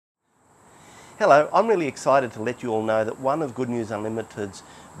Hello, I'm really excited to let you all know that one of Good News Unlimited's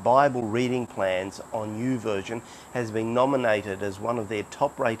Bible reading plans on Youversion has been nominated as one of their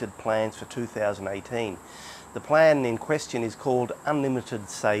top-rated plans for 2018. The plan in question is called Unlimited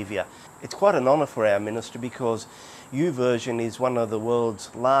Saviour. It's quite an honour for our ministry because Youversion is one of the world's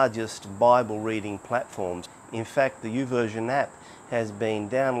largest Bible reading platforms. In fact, the Youversion app has been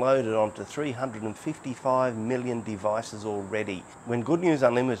downloaded onto 355 million devices already. When Good News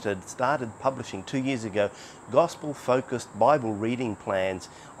Unlimited started publishing 2 years ago gospel-focused Bible reading plans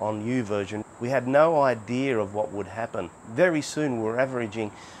on Youversion, we had no idea of what would happen. Very soon we're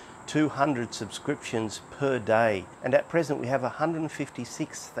averaging 200 subscriptions per day, and at present we have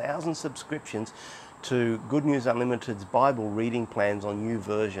 156,000 subscriptions to Good News Unlimited's Bible reading plans on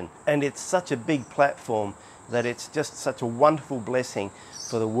Youversion. And it's such a big platform that it's just such a wonderful blessing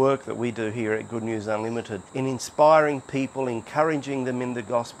for the work that we do here at Good News Unlimited in inspiring people, encouraging them in the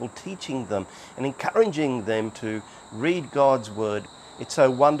gospel, teaching them and encouraging them to read God's Word. It's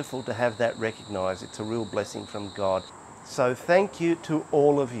so wonderful to have that recognised. It's a real blessing from God. So thank you to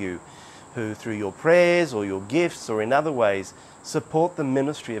all of you who, through your prayers or your gifts or in other ways, support the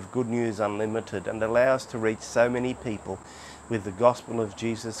ministry of Good News Unlimited and allow us to reach so many people with the gospel of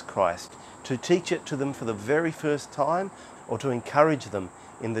Jesus Christ, to teach it to them for the very first time or to encourage them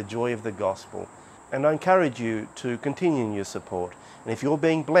in the joy of the gospel. And I encourage you to continue in your support. And if you're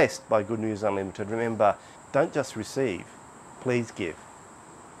being blessed by Good News Unlimited, remember, don't just receive, please give.